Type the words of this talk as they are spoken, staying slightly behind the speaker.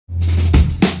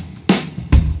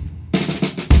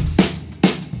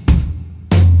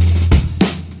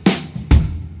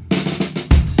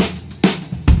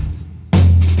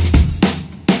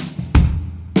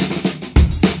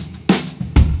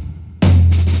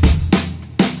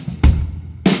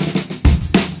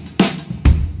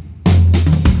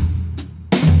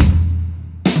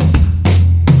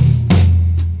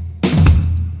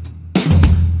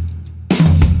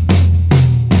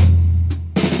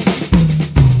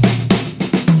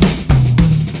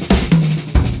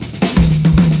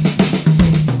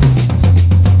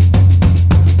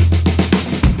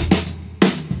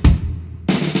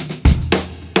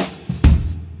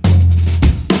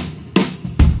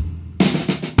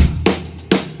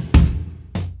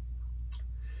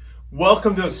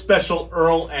Welcome to a special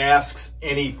Earl Asks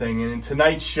Anything. And in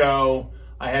tonight's show,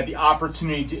 I had the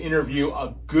opportunity to interview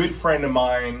a good friend of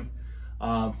mine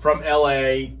from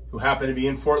LA who happened to be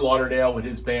in Fort Lauderdale with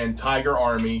his band Tiger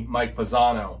Army, Mike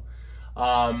Fasano.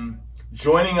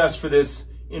 Joining us for this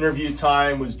interview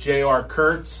time was Jer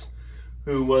Kurtz,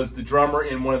 who was the drummer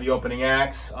in one of the opening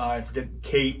acts. I forget,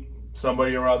 Kate,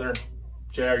 somebody or other.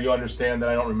 Jer, you understand that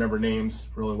I don't remember names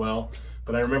really well,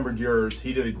 but I remembered yours.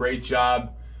 He did a great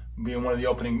job being one of the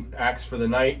opening acts for the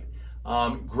night.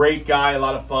 Great guy, a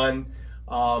lot of fun.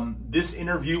 This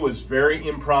interview was very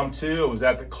impromptu. It was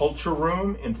at the Culture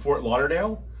Room in Fort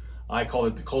Lauderdale. I called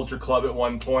it the Culture Club at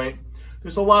one point.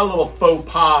 There's a lot of little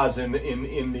faux pas in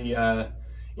the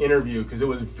interview because it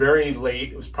was very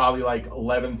late. It was probably like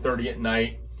 11:30 at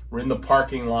night. We're in the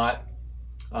parking lot.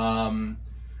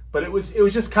 But it was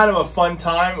just kind of a fun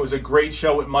time. It was a great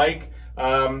show with Mike.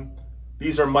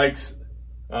 These are Mike's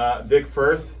Vic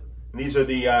Firth. And these are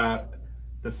the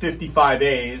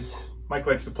 55As. Mike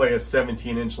likes to play a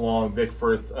 17-inch long Vic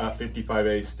Firth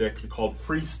 55A stick called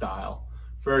Freestyle.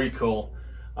 Very cool.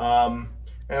 And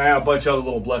I had a bunch of other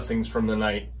little blessings from the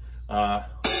night, that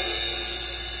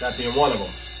being one of them.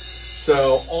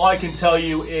 So all I can tell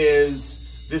you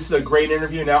is this is a great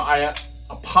interview. Now I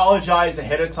apologize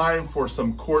ahead of time for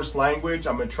some coarse language.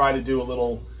 I'm going to try to do a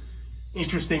little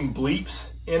interesting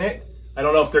bleeps in it. I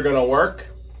don't know if they're going to work.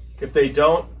 If they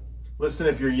don't, listen,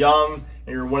 if you're young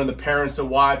and you're one of the parents to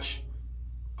watch,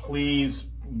 please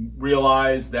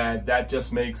realize that that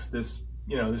just makes this,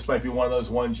 you know, this might be one of those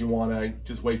ones you want to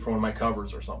just wait for one of my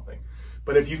covers or something.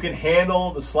 But if you can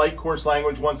handle the slight coarse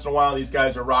language once in a while, these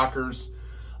guys are rockers.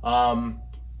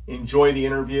 Enjoy the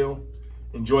interview.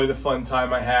 Enjoy the fun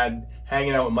time I had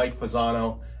hanging out with Mike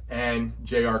Fasano and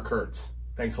Jer Kurtz.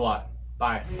 Thanks a lot.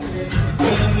 Bye.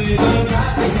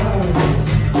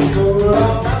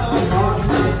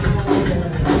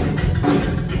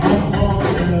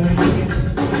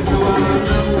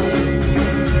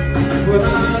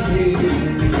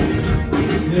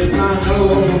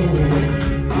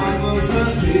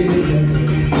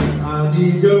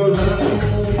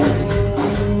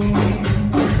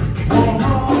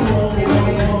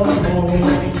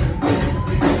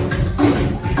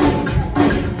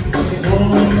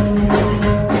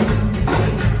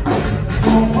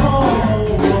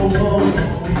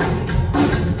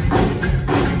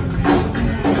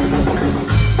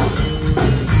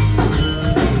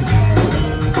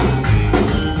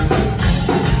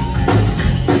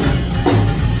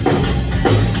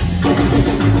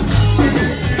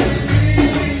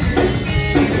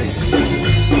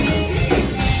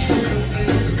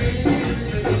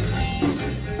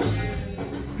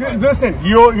 Listen,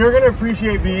 you're going to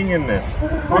appreciate being in this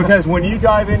because when you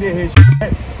dive into his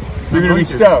shit, you're going to be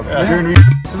stoked. You're going to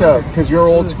be stoked because you're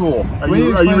old school. Are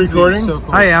you recording? So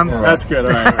cool. I am. Yeah. That's good.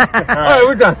 All right. All right,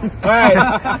 we're done. All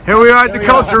right. Here we are at the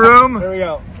Culture Room. Here we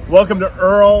go. Welcome to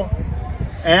Earl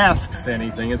Asks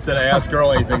Anything instead of Ask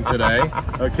Earl Anything today.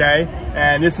 Okay.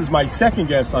 And this is my second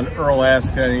guest on Earl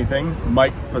Asks Anything,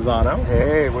 Mike Fasano.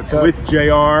 Hey, what's up? With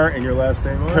JR and your last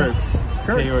name? Kurtz.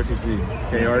 K-U-R-T-Z.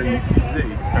 K-R-E-T-Z.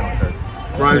 Colonel Kurtz.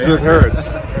 Rhymes with Hertz.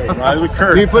 Rhymes with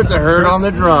Kurtz. He puts a hurt on the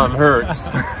drum. Hertz.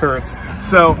 Kurtz.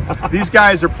 So these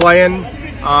guys are playing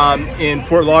in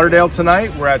Fort Lauderdale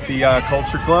tonight. We're at the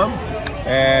Culture Club,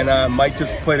 and Mike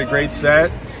just played a great set.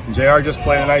 And JR just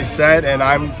played a nice set, and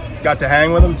I got to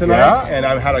hang with him tonight, and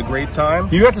I've had a great time.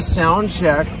 You got to sound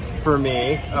check for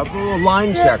me, a little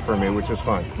line check for me, which was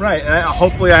fun. Right, and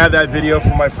hopefully I have that video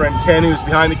from my friend Ken, who's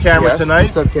behind the camera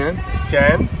tonight. What's up, Ken?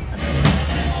 Ken.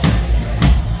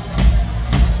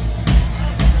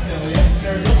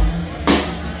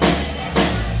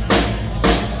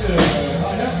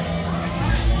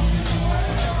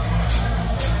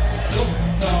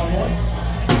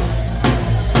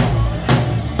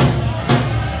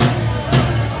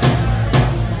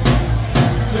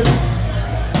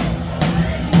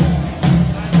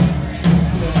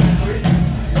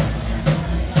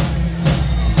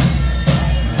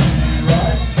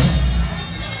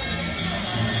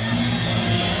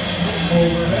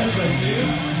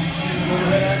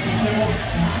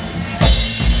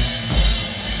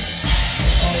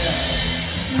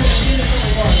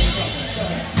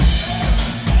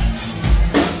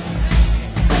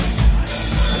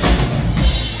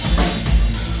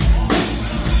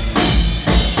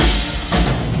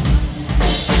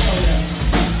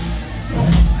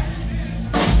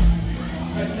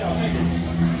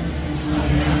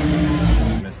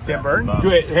 Ken Burton?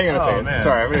 Wait, hang on a second. Man.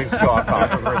 Sorry, I'm going to just go off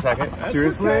topic for a second.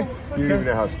 Seriously? Okay. You don't even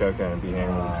know how stoked I am to be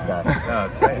hanging with this guy. No,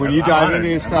 it's great. When you I'm dive honored. into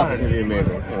his I'm stuff, honored. it's going to be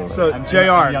amazing. Anyway. So, I'm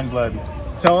JR, young blood.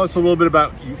 tell us a little bit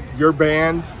about your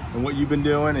band and what you've been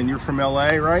doing. And you're from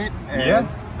LA, right? And yeah,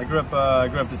 I grew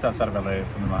up just outside of LA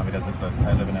from the Mojave Desert, but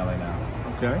I live in LA now.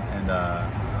 Okay. And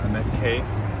I met Kate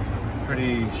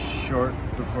pretty short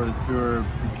before the tour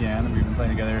began, and we've been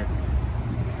playing together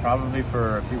probably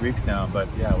for a few weeks now. But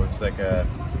yeah, it was like the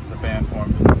band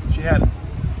formed. She had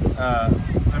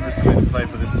members come in and play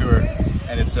for this tour,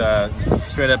 and it's a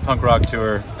straight up punk rock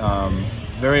tour,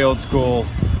 very old school,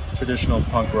 traditional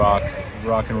punk rock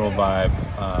and roll vibe.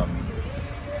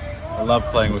 I love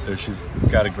playing with her. She's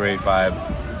got a great vibe.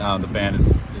 The band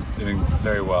is doing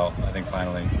very well, I think,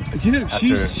 finally. You know,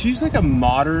 she's like a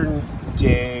modern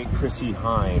day Chrissie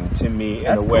Hynde to me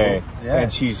in a way. Cool. Yeah.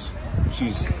 And she's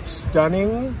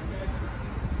stunningly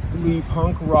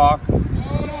punk rock,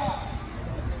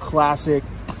 classic,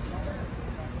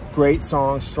 great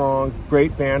song, strong,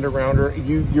 great band around her.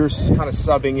 You're kind of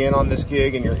subbing in on this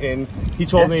gig, and you're in. He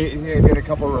told me he did a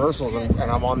couple of rehearsals, and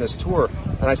I'm on this tour.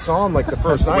 And I saw him like the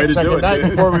first night, second night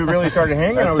before we really started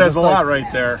hanging. That says a lot right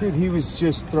there. Dude, he was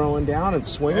just throwing down and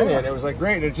swinging it. It was like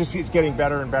great. It's getting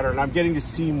better and better, and I'm getting to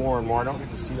see more and more. I don't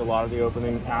get to see a lot of the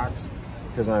opening acts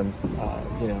because I'm,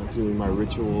 doing my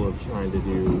ritual of trying to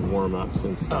do warm-ups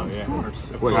and stuff. Oh, yeah, of course.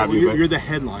 What have you? You're the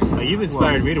headliner. You've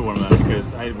inspired me to warm up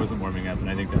because I wasn't warming up, and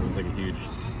I think that was like a huge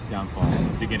downfall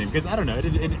at the beginning. Because I don't know,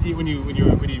 when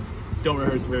you don't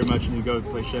rehearse very much and you go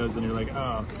play shows and you're like,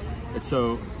 oh, it's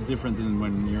so different than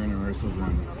when you're in a rehearsal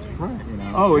room. Right. You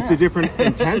know? Oh, it's a different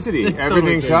intensity.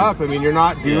 Everything's totally up. I mean, you're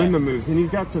not doing the moves, and he's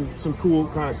got some cool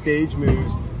kind of stage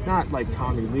moves. Not like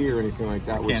Tommy Lee or anything like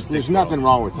that. There's nothing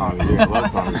wrong with Tommy Lee. I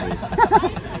love Tommy Lee.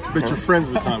 But you're friends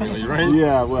with Tommy Lee, right?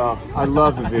 Yeah, well, I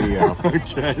love the video.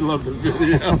 Okay, I love the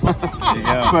video. But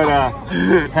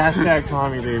hashtag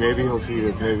Tommy Lee. Maybe he'll see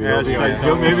this.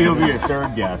 Maybe he'll be a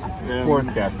third guest,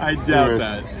 fourth guest. I doubt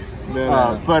that.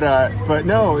 But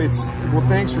no, well,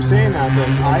 thanks for saying that. But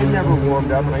I never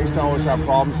warmed up, and I used to always have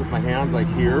problems with my hands, like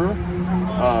here,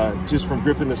 just from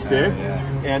gripping the stick.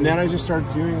 And then I just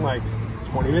started doing like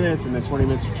 20 minutes, and then 20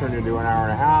 minutes turned into an hour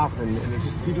and a half, and it's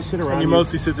just, you just sit around. And you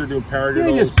mostly sit there doing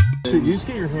paradiddles. Yeah, you just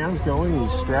get your hands going, you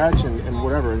stretch, and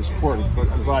whatever. It's important, but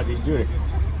I'm glad that you do it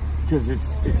because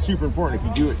it's super important. If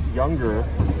you do it younger,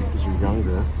 because you're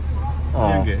younger,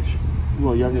 youngish.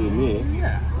 Well, younger than me.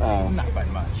 Yeah, not by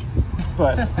much.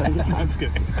 But I'm just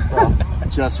kidding. Well,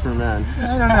 just for men.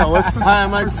 I don't know. Hi,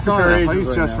 I'm Mike Fasano. I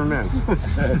use just for men.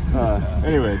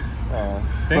 Anyways,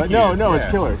 but no, it's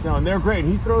killer. No, and they're great.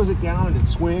 He throws it down and it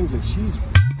swings, and she's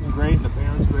great, and the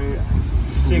band's great.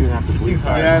 She sings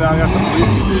hard. Yeah, no, I got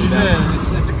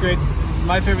it's a great.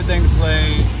 My favorite thing to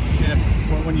play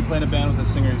when you play in a band with a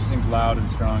singer who sings loud and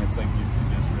strong. It's like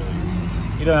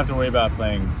you don't have to worry about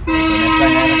playing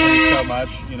dynamically so much,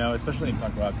 especially in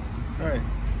punk rock. Right.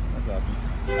 That's awesome.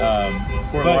 It's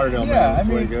Fort Lauderdale, man. That's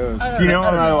where it goes. Do you know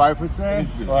what my wife would say?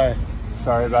 What?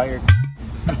 Sorry about your.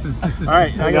 All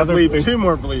right, I got to bleep 2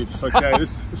 more bleeps. Okay,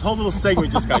 this whole little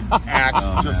segment just got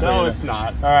axed. No, it's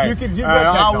not. All right,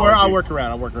 I'll work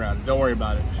around. Don't worry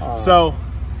about it. So,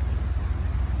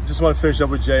 just want to finish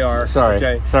up with JR. Sorry.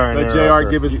 Let JR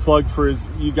give his plug for his.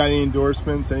 You got any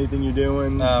endorsements? Anything you're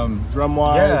doing? Drum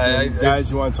wise, guys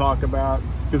you want to talk about?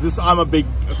 Because I'm a big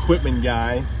equipment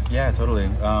guy. Yeah, totally.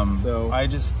 I've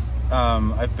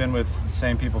been with the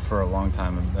same people for a long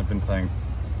time. I've been playing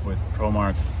with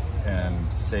ProMark and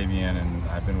Sabian, and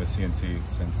I've been with CNC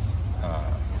since,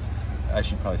 I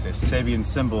should probably say Sabian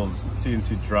cymbals,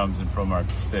 CNC drums, and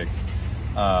ProMark sticks.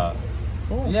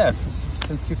 Cool. Yeah,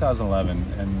 since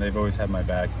 2011, and they've always had my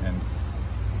back, and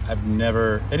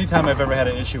anytime I've ever had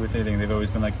an issue with anything, they've always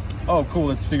been like, oh cool,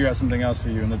 let's figure out something else for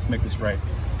you and let's make this right.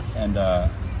 And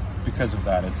because of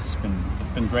that, it's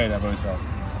been great. I've always felt.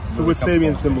 So what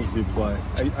Sabian cymbals do you play?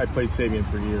 I played Sabian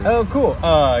for years. Oh cool.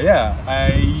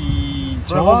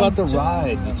 Tell me about the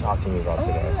ride you talked to me about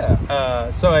today.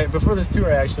 Yeah. So before this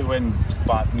tour, I actually went and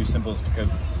bought new cymbals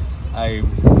because I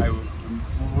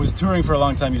was touring for a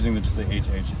long time using just the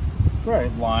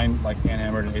HH line, like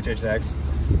hand-hammered and HHX,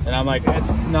 and I'm like,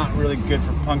 it's not really good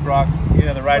for punk rock.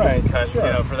 The ride doesn't cut,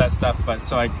 for that stuff. But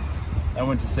so I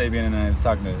went to Sabian, and I was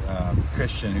talking to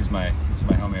Christian, who's my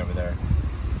homie over there,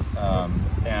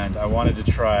 and I wanted to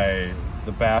try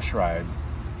the Bash ride,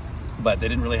 but they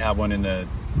didn't really have one in the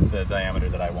diameter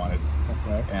that I wanted.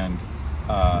 Okay. And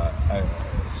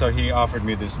so he offered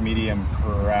me this medium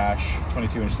crash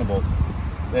 22-inch cymbal.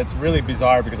 It's really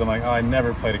bizarre because I'm like, I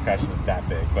never played a crash that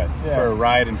big, but for a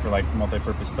ride and for like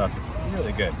multi-purpose stuff, it's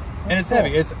really good. And it's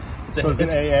heavy. It's an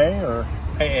AA or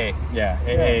AA? Yeah,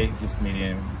 AA, just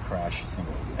medium crash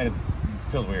cymbal, and it's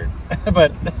feels weird,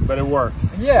 but it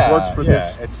works. Yeah, it works for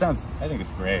this. It sounds. I think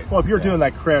it's great. Well, if you're doing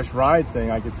that crash ride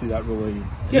thing, I can see that really.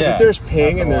 Yeah, but there's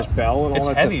ping and there's bell and all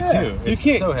that heavy stuff. too. You It's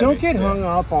can't. so heavy. Don't get hung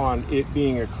up on it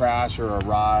being a crash or a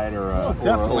ride or a,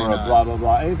 definitely or a not. blah blah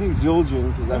blah. Anything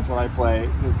Zildjian, because that's what I play.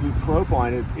 The Crope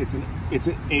line it's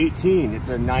an 18. It's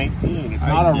a 19. It's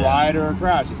not a ride or a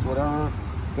crash. It's whatever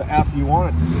the F you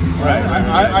want it to be. Right.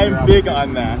 I'm big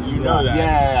on that. You know that.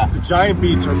 Yeah. The giant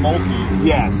beats are multis.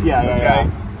 Yes.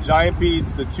 Yeah. Giant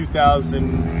beats, the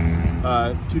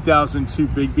 2002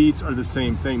 big beats are the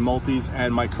same thing. Multis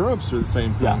and my Kuropes are the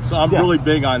same thing. Yeah. So I'm really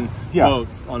big on Yeah. both,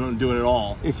 on doing it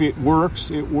all. If it works,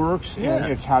 it works. Yeah.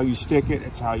 And it's how you stick it.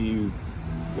 It's how you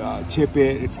tip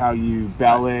it. It's how you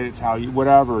bell it. It's how you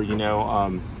whatever, you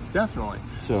know. Definitely.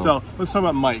 So let's talk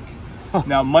about Mike.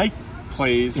 Now Mike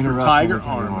plays for Interrupt Tiger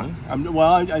anytime you Army.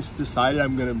 want. I decided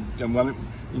I'm gonna,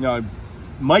 you know,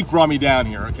 Mike brought me down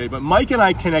here, okay? But Mike and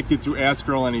I connected through Ask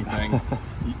Earl Anything a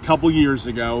couple years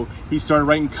ago. He started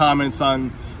writing comments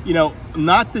on, you know,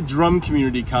 not the drum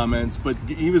community comments, but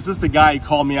he was just a guy who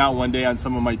called me out one day on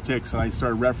some of my ticks, and I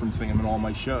started referencing him in all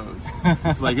my shows.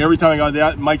 It's like every time I go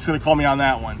there, Mike's gonna call me on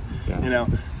that one, you know?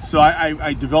 So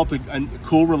I developed a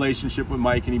cool relationship with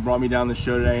Mike, and he brought me down the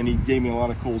show today, and he gave me a lot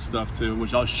of cool stuff too,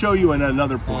 which I'll show you at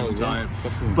another point in time.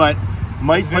 Definitely. But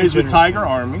Mike plays with Tiger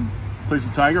Army,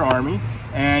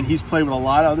 and he's played with a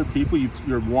lot of other people.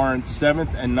 You're Warren's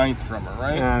 7th and 9th drummer,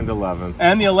 right? And 11th.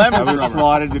 And the 11th I was drummer.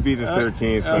 slotted to be the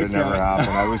 13th, but it never happened.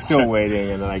 I was still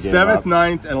waiting, and then I gave up. 7th,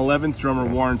 9th, and 11th drummer,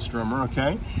 Warren's drummer,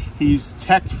 okay? He's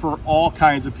teched for all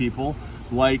kinds of people,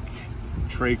 like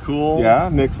Trey Cool. Yeah,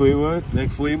 Nick Fleetwood.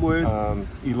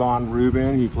 Elon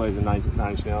Rubin, he plays in Nine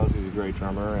Inch Nails. He's a great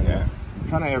drummer. And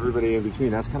kind of everybody in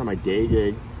between. That's kind of my day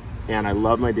gig. And I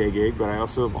love my day gig, but I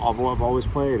also have always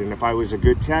played. And if I was a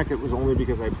good tech, it was only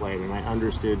because I played and I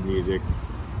understood music.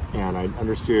 And I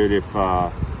understood if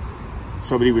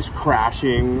somebody was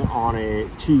crashing on a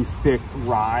too thick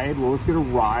ride, well, let's get a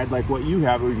ride like what you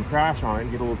have where we can crash on it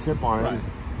and get a little tip on it, and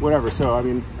whatever. So, I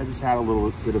mean, I just had a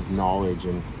little bit of knowledge.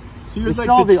 And so you're it's like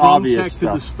all the drum obvious tech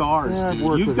stuff. to the stars, Yeah,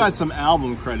 dude. You've got some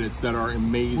album credits that are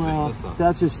amazing. Well, That's awesome.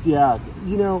 that's just,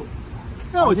 you know,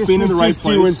 No, it's just being in the right just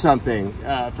place. doing something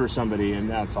for somebody, and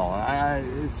that's all.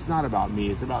 It's not about me;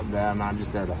 it's about them. I'm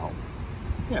just there to help.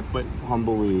 Yeah, but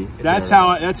Humbly. that's how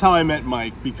I met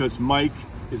Mike, because Mike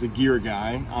is a gear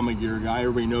guy. I'm a gear guy.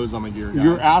 Everybody knows I'm a gear guy.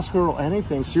 Your Ask Earl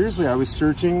Anything. Seriously, I was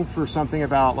searching for something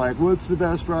about like what's the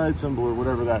best ride symbol or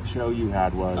whatever that show you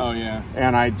had was. Oh yeah.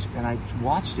 And I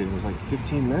watched it. It was like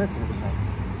 15 minutes, and it was like,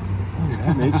 oh,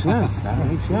 that makes sense. That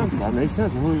makes sense. That makes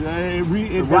sense. It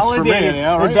validated.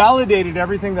 It validated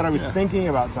everything that I was thinking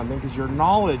about something, because your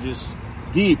knowledge is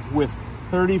deep with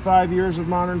 35 years of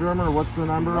modern drummer. What's the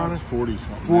number on it?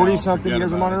 40-something. 40-something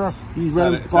years of modern drummer. He's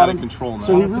out of control now.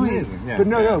 So he That's really, amazing. Yeah, but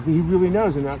no, he really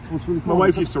knows, and that's what's really cool. My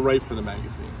wife used to write for the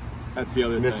magazine. That's the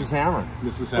other Mrs. thing. Hammer.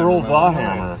 Mrs. Hammer. Earl the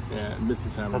Hammer. Yeah,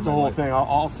 Mrs. Hammer. That's a whole thing.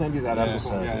 I'll send you that Yeah,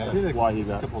 episode. yeah, I did Why he a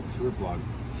got. couple tour blogs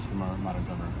from our modern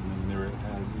drummer, and then they were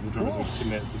the drummers would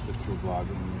submit just a tour blog,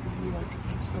 and it would be like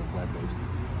stuff web based.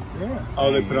 Yeah. Oh,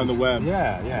 they put it on the web.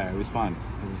 Yeah, it was fun.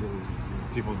 It was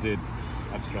people did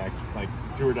abstract like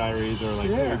tour diaries, or like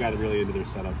they got really into their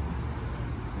setup.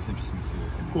 It was interesting to see.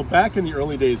 Well, back in the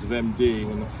early days of MD,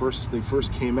 when they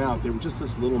first came out, they were just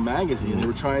this little magazine. They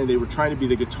were trying to be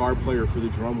the guitar player for the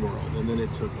drum world, and then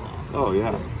it took off. Oh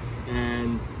yeah.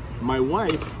 And my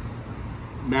wife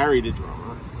married a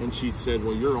drummer, and she said,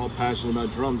 well, you're all passionate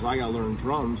about drums, I gotta learn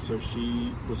drums. So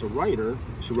she was a writer.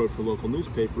 She wrote for local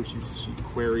newspapers. She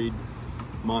queried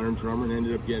Modern Drummer and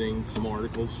ended up getting some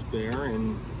articles there,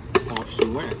 and off she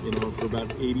went. You know, for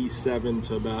about 87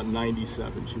 to about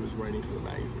 97, she was writing for the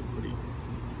magazine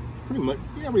pretty much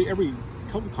every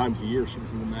couple times a year. She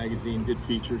was in the magazine, did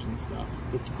features and stuff.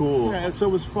 That's cool. Yeah, so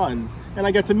it was fun, and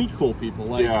I got to meet cool people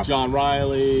like John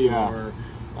Riley or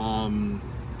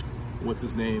what's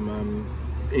his name,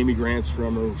 Amy Grant's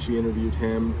drummer. She interviewed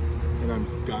him, and I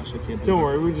can't. Don't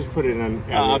worry, we just put it in.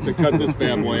 I'll have to cut this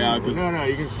bad boy out. No,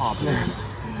 you can pop it in.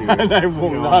 And I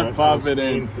will not pop it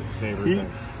in.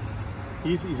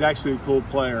 He, He's actually a cool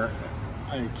player.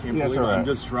 I can't believe I'm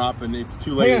just dropping. It's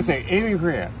too late. Hang on a second, Amy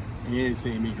Grant. He is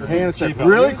Amy Grant. Hang on a second,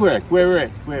 really quick. Wait.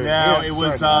 No, it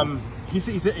was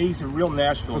he's a real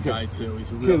Nashville guy too. He's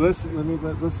a real.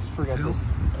 Okay, let's forget this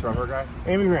drummer guy.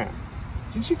 Amy Grant.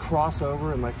 Didn't she cross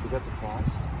over and like forget the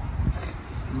cross?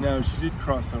 No, she did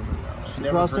cross over though. She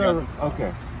never crossed over.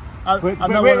 Okay.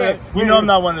 I'm not wait, you know I'm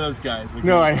not one of those guys. Okay?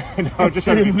 No, I know. Just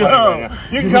trying to be funny right now.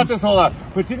 You can cut this whole out.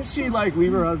 But didn't she like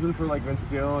leave her husband for like Vince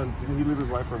Gill, and didn't he leave his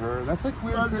wife for her? That's like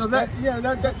weird.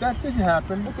 That did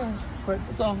happen. Okay, but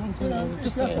it's all I'm saying. It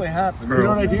definitely happened. You know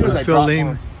what I do is I Phil drop Leem.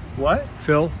 bombs. What?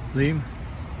 Phil Leem.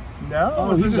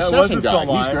 No, he's a that session wasn't guy.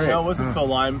 Phil He's Lime. great. No, it wasn't Phil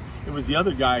Lime. It was the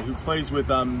other guy who plays with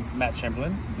Matt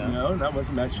Chamberlain. No, that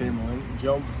wasn't Matt Chamberlain.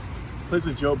 Joe plays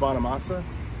with Joe Bonamassa.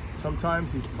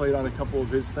 Sometimes he's played on a couple of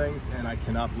his things, and I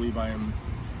cannot believe I am.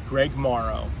 Greg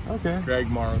Morrow. Okay. Greg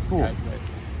Morrow's the guy's name.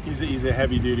 He's a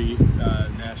heavy duty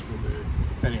Nashville dude.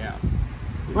 Anyhow.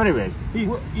 Well, anyways,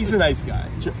 he's a nice guy.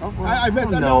 I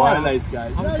know a lot of nice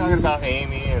guys. I was talking about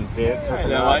Amy and Vince. I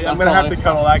know. I'm gonna have to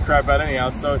cut all that crap out anyhow.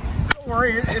 So don't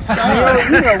worry, it's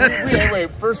fine.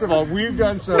 Wait. First of all, we've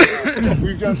done some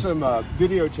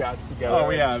video chats together. Oh,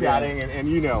 we have, chatting, and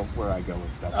you know where I go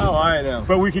with stuff. Oh, I know.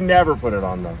 But we can never put it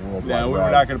on the World Wide Web. No, we're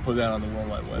not going to put that on the World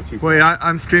Wide Web. Wait,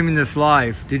 I'm streaming this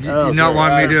live. Did you not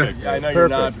want me to? I know you're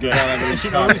not. Good. It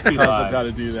should always be live. How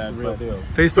to do that? Real deal.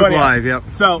 Facebook Live. Yep.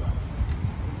 So,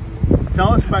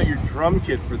 tell us about your drum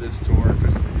kit for this tour,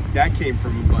 because that came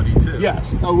from a buddy too.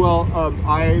 Yes. Oh well,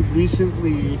 I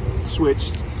recently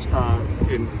switched.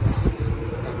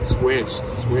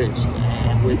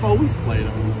 We've always played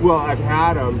them. Well, I've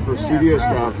had them for studio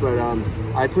stuff, but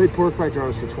I played pork pie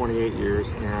drums for 28 years,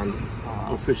 and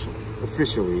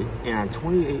officially, and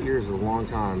 28 years is a long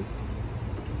time.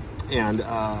 And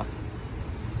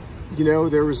you know,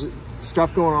 there was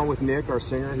stuff going on with Nick, our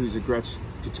singer, who's a Gretsch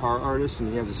guitar artist, and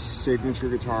he has a signature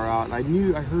guitar out. And I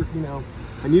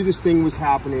knew this thing was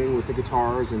happening with the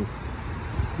guitars, and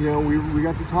you know, we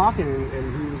got to talking,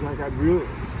 and he was like, I'd really,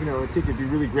 you know, I think it'd be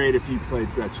really great if you played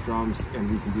Gretsch drums and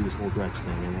we can do this whole Gretsch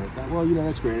thing. And I thought, well, you know,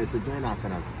 that's great. I said, they're not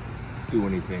going to do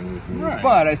anything with me. Right.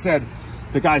 But I said,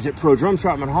 the guys at Pro Drum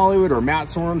Shop in Hollywood, or Matt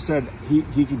Sorum, said he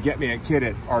could get me a kit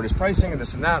at artist pricing and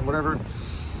this and that, whatever.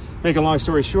 Make a long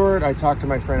story short, I talked to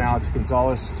my friend Alex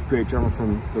Gonzalez, great drummer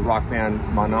from the rock band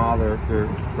Maná. They're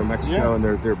from Mexico, and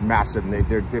they're massive, and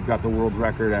they've got the world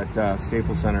record at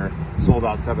Staples Center, sold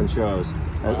out 7 shows,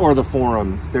 or the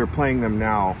Forum. They're playing them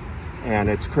now, and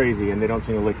it's crazy, and they don't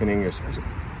sing a lick in English.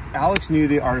 Alex knew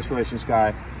the artist relations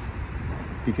guy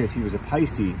because he was a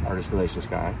Peisty artist relations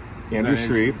guy, Andrew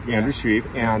Shreve, and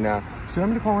said, I'm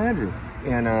going to call Andrew,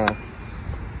 and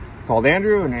called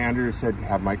Andrew, and Andrew said,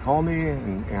 have Mike call me,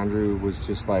 and Andrew was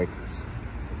just like,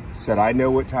 said, I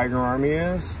know what Tiger Army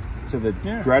is to the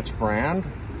Gretsch brand.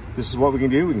 This is what we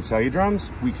can do. We can sell you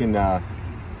drums. We can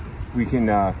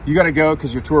you got to go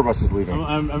because your tour bus is leaving.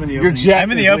 I'm in the opening.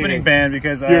 I'm in the opening band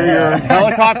because your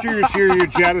helicopter, your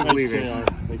jet is leaving.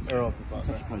 Thanks, Earl. It's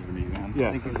such a pleasure to meet you, man.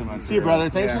 Yeah. Thank you so much. See you, brother.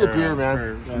 Thanks for the beer,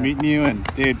 man. For meeting you, and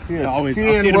dude, always. See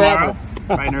I'll see you tomorrow.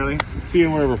 Bright and early. See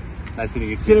you wherever. Nice meeting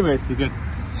you. See you anyways. Be good.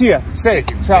 See ya. Safe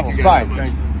travels. Bye.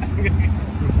 Thanks.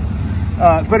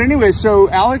 But anyway, so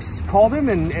Alex called him,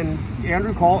 and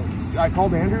Andrew called. I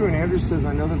called Andrew, and Andrew says,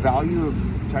 I know the value of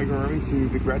Tiger Army to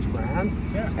the Gretsch brand.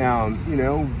 Yeah. You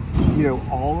know,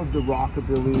 all of the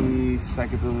rockabilly,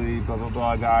 psychobilly, blah blah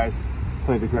blah guys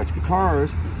play the Gretsch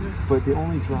guitars, but the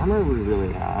only drummer we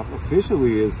really have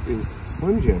officially is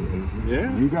Slim Jim,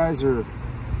 and you guys are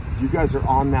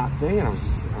on that thing. And I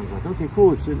was like, okay,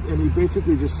 cool. And he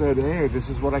basically just said, hey, this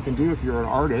is what I can do if you're an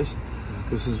artist.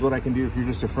 This is what I can do if you're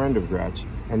just a friend of Gretsch.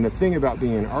 And the thing about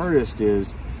being an artist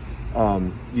is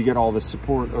you get all the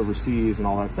support overseas and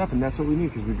all that stuff, and that's what we need,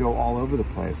 because we go all over the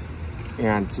place.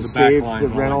 And to save the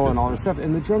rental and all this stuff.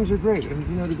 And the drums are great. And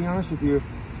you know, to be honest with you,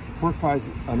 Pork Pie's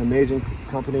an amazing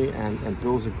company, and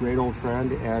Bill's a great old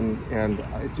friend, and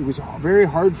it was very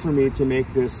hard for me to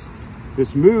make this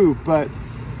move, but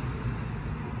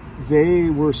they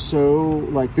were so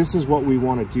like, this is what we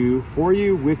want to do for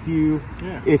you, with you,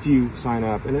 if you sign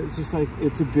up. And it's just like,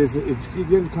 it's a business.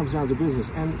 It comes down to business.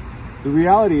 And the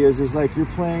reality is like, you're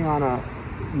playing on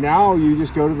now you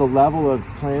just go to the level of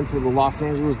playing for the Los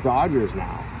Angeles Dodgers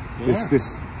now.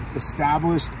 This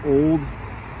established old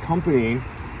company.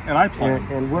 And I play.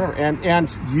 And whatever.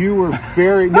 And you were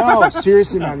very, no,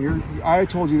 seriously, man. I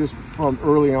told you this from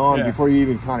early on, before you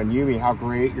even kind of knew me, how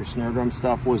great your snare drum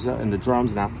stuff was, and the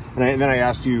drums now. And then I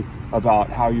asked you about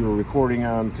how you were recording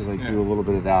them, because I do a little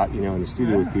bit of that, you know, in the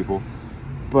studio with people.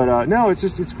 But no,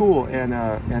 it's cool, and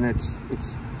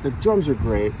it's the drums are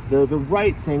great. They're the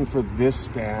right thing for this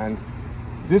band.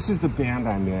 This is the band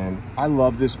I'm in. I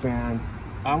love this band.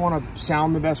 I want to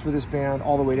sound the best for this band,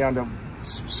 all the way down to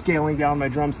scaling down my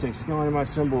drumsticks, scaling down my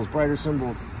cymbals, brighter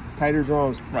cymbals, tighter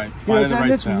drums. Right. You know,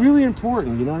 that's really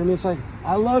important. You know what I mean? It's like,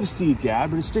 I love Steve Gadd,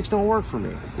 but his sticks don't work for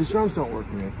me. His drums don't work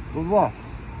for me. Blah, blah.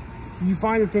 you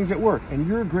find the things that work, and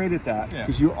you're great at that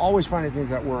because you're always finding things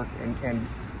that work, and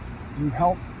you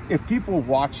help. If people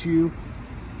watch you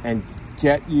and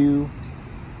get you,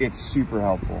 it's super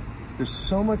helpful. There's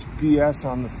so much BS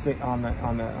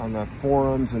on the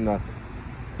forums and the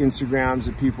Instagrams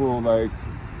that people like,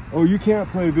 oh, you can't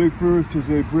play Big First because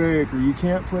they break, or you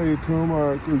can't play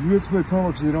Promark, or you have to play Promark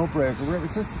because they don't break. Or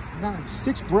it's just not,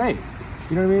 sticks break.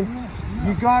 You know what I mean? Yeah.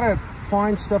 You gotta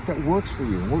find stuff that works for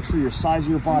you, works for your size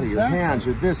of your body, your hands,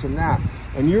 your this and that.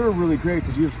 And you're really great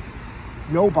because you have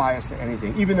no bias to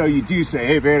anything. Even though you do say,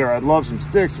 hey, Vader, I'd love some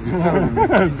sticks if you're telling me.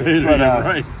 Vader, but,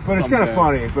 right. But it's kind of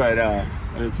funny. But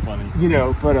it is funny. You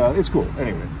know, but it's cool.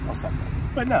 Anyways, I'll stop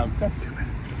that. But no,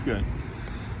 that's good.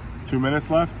 2 minutes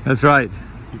left? That's right.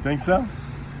 You think so?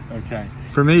 Okay.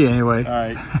 For me, anyway. All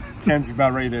right. Ken's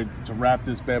about ready to wrap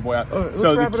this bad boy out.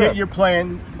 So the kit you're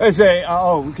playing... I say,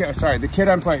 okay, sorry. The kit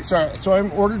I'm playing... Sorry. So I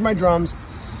ordered my drums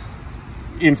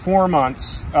in 4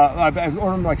 months. I ordered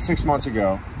them like 6 months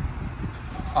ago.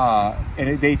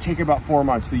 And they take about 4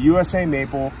 months. The USA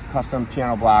Maple Custom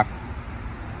Piano Black.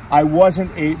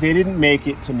 They didn't make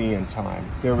it to me in time.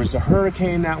 There was a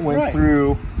hurricane that went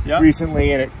through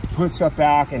recently, and it put stuff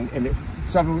back, and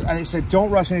I said, don't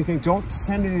rush anything, don't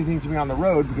send anything to me on the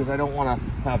road, because I don't want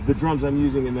to have the drums I'm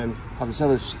using and then have this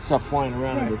other stuff flying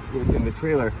around in the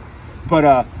trailer.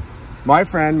 But my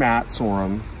friend Matt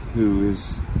Sorum, who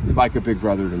is like a big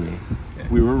brother to me,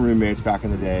 we were roommates back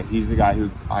in the day. He's the guy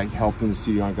who I helped in the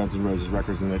studio on Guns N' Roses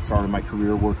records, and it started my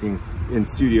career working in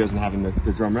studios and having the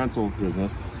drum rental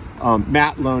business.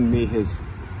 Matt loaned me his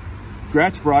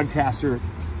Gretsch Broadcaster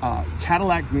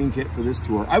Cadillac Green kit for this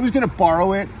tour. I was going to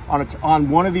borrow it on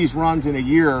one of these runs in a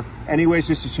year, anyways,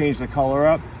 just to change the color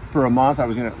up for a month. I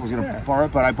was gonna borrow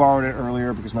it, but I borrowed it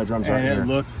earlier because my drums aren't here. And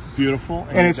it looked beautiful,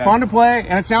 and it's fun to play,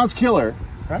 and it sounds killer.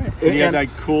 Right. And you had that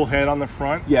cool head on the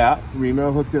front. Yeah,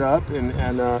 Remo hooked it up,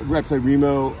 and I play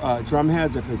Remo drum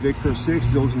heads. I play Big First 6,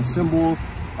 Zildjian cymbals.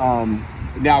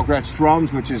 Now Gretsch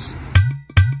drums, which is.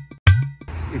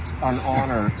 It's an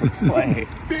honor to play.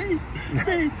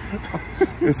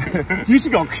 You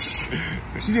should go.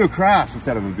 You should do a crash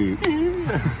instead of a beat.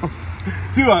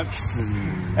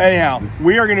 Anyhow,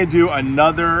 we are going to do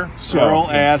another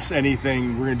Earl Asks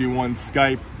Anything. We're going to do one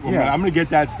Skype. I'm going to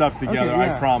get that stuff together.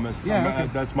 I promise.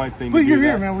 That's my thing. But you're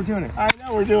here, man. We're doing it. I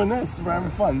know we're doing this. We're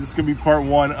having fun. This is going to be part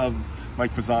 1 of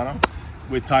Mike Fasano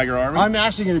with Tiger Army. I'm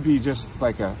actually going to be just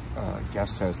like a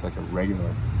guest host, like a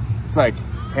regular. It's like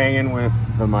hanging with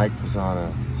the Mike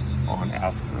Fasano on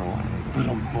Ask Earl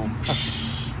Anything.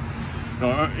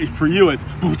 For you, it's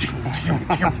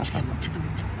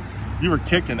you were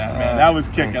kicking that, man. That was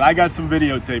kicking. Thanks. I got some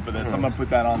videotape of this. I'm gonna put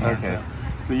that on there too.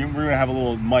 So we're gonna have a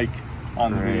little mic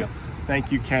on the video.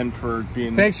 Thank you, Ken, for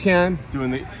being. Thanks, Ken.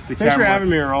 Doing the Thanks camera. for having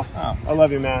me, Earl. I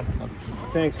love you, man.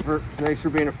 Thanks for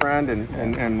being a friend and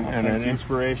an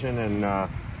inspiration, and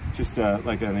just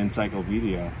like an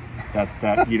encyclopedia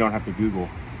that you don't have to Google.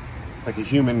 Like a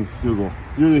human Google.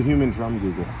 You're the human drum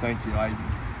Google. Thank you. I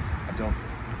don't.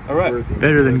 All right.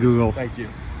 Better than Google. Thank you.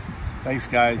 Thanks,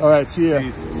 guys. All right. See ya.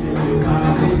 Peace. See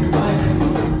you.